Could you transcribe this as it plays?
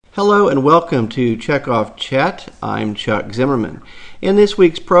Hello and welcome to Checkoff-Chat. I'm Chuck Zimmerman. In this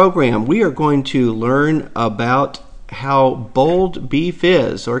week's program, we are going to learn about how bold beef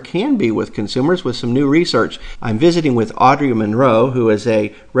is or can be with consumers with some new research. I'm visiting with Audrey Monroe, who is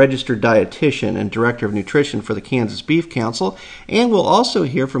a registered dietitian and director of nutrition for the Kansas Beef Council, and we'll also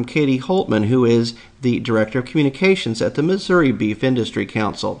hear from Kaity Holtman, who is the director of communications at the Missouri Beef Industry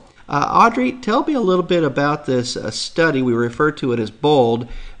Council. Audrey, tell me a little bit about this study. We refer to it as BOLD,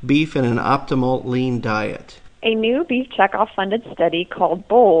 Beef in an Optimal Lean Diet. A new beef checkoff-funded study called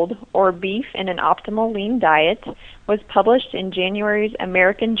BOLD, or Beef in an Optimal Lean Diet, was published in January's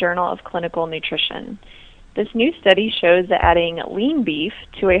American Journal of Clinical Nutrition. This new study shows that adding lean beef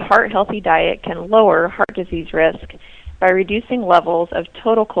to a heart-healthy diet can lower heart disease risk by reducing levels of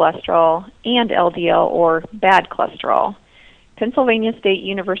total cholesterol and LDL, or bad cholesterol. Pennsylvania State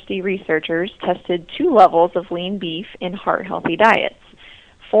University researchers tested 2 levels of lean beef in heart-healthy diets,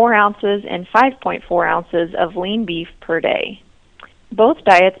 4 ounces and 5.4 ounces of lean beef per day. Both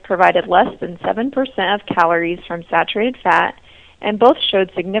diets provided less than 7% of calories from saturated fat, and both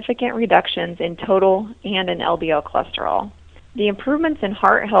showed significant reductions in total and in LDL cholesterol. The improvements in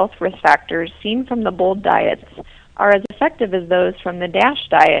heart health risk factors seen from the BOLD diets are as effective as those from the DASH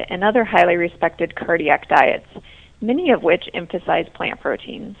diet and other highly respected cardiac diets, many of which emphasize plant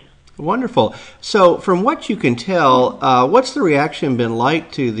proteins. Wonderful. So from what you can tell, what's the reaction been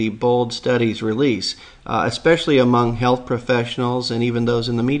like to the BOLD study's release, especially among health professionals and even those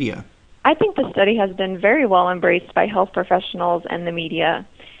in the media? I think the study has been very well embraced by health professionals and the media.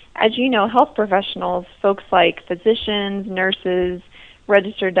 As you know, health professionals, folks like physicians, nurses,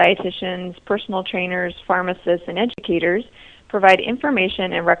 registered dietitians, personal trainers, pharmacists, and educators provide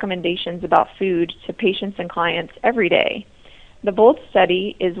information and recommendations about food to patients and clients every day. The BOLD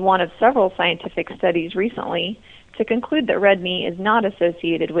study is one of several scientific studies recently to conclude that red meat is not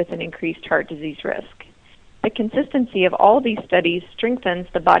associated with an increased heart disease risk. The consistency of all these studies strengthens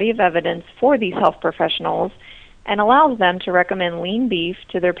the body of evidence for these health professionals and allows them to recommend lean beef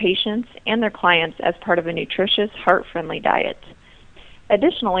to their patients and their clients as part of a nutritious, heart-friendly diet.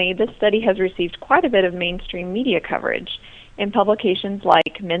 Additionally, this study has received quite a bit of mainstream media coverage in publications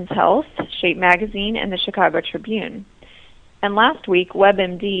like Men's Health, Shape Magazine, and the Chicago Tribune. And last week,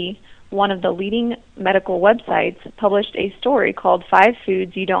 WebMD, one of the leading medical websites, published a story called 5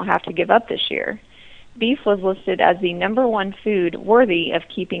 Foods You Don't Have to Give Up This Year. Beef was listed as the #1 food worthy of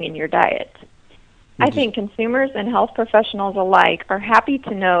keeping in your diet. I think consumers and health professionals alike are happy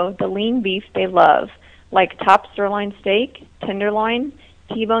to know the lean beef they love, like top sirloin steak, tenderloin,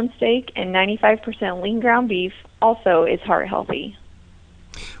 T-bone steak, and 95% lean ground beef, also is heart healthy.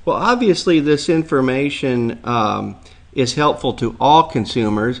 Well, obviously this information is helpful to all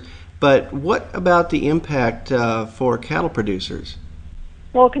consumers, but what about the impact for cattle producers?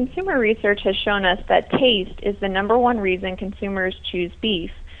 Well, consumer research has shown us that taste is the #1 reason consumers choose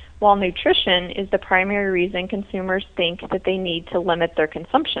beef, while nutrition is the primary reason consumers think that they need to limit their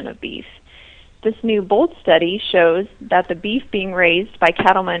consumption of beef. This new BOLD study shows that the beef being raised by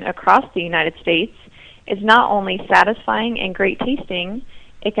cattlemen across the United States is not only satisfying and great tasting,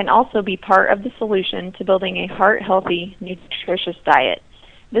 it can also be part of the solution to building a heart-healthy, nutritious diet.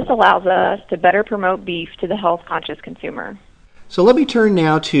 This allows us to better promote beef to the health-conscious consumer. So let me turn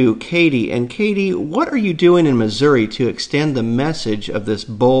now to Kaity. And Kaity, what are you doing in Missouri to extend the message of this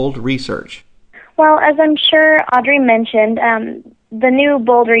BOLD research? Well, as I'm sure Audrey mentioned, the new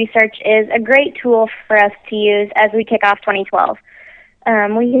BOLD research is a great tool for us to use as we kick off 2012.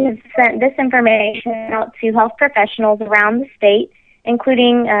 We have sent this information out to health professionals around the state,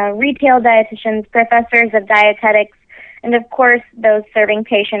 including retail dietitians, professors of dietetics, and of course those serving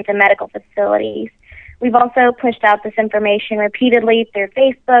patients in medical facilities. We've also pushed out this information repeatedly through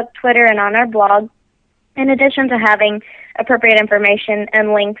Facebook, Twitter, and on our blog, in addition to having appropriate information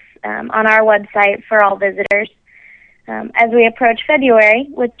and links on our website for all visitors. As we approach February,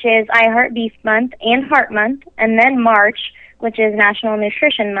 which is I Heart Beef Month and Heart Month, and then March, which is National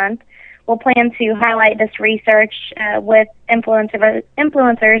Nutrition Month, we'll plan to highlight this research with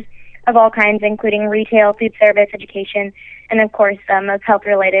influencers of all kinds, including retail, food service, education, and of course those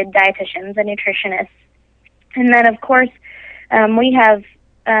health-related dietitians and nutritionists. And then, of course, we have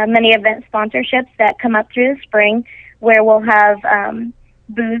many event sponsorships that come up through the spring where we'll have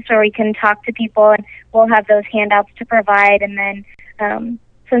booths where we can talk to people, and we'll have those handouts to provide. And then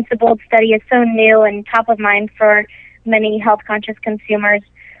since the BOLD study is so new and top of mind for many health-conscious consumers,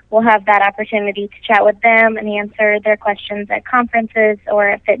 we'll have that opportunity to chat with them and answer their questions at conferences or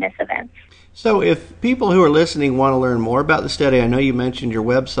at fitness events. So if people who are listening want to learn more about the study, I know you mentioned your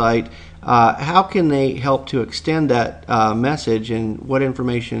website. How can they help to extend that message, and what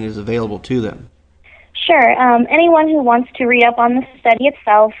information is available to them? Sure. Anyone who wants to read up on the study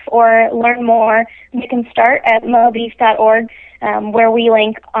itself or learn more, you can start at mobeef.org, where we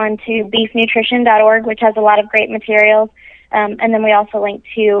link onto beefnutrition.org, which has a lot of great materials. And then we also link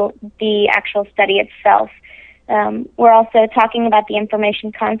to the actual study itself. We're also talking about the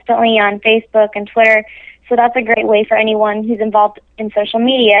information constantly on Facebook and Twitter, so that's a great way for anyone who's involved in social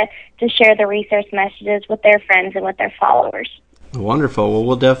media to share the research messages with their friends and with their followers. Wonderful. Well,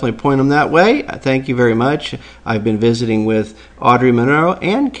 we'll definitely point them that way. Thank you very much. I've been visiting with Audrey Monroe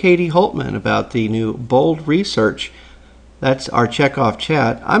and Kaity Holtman about the new BOLD research. That's our Checkoff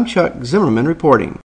Chat. I'm Chuck Zimmerman reporting.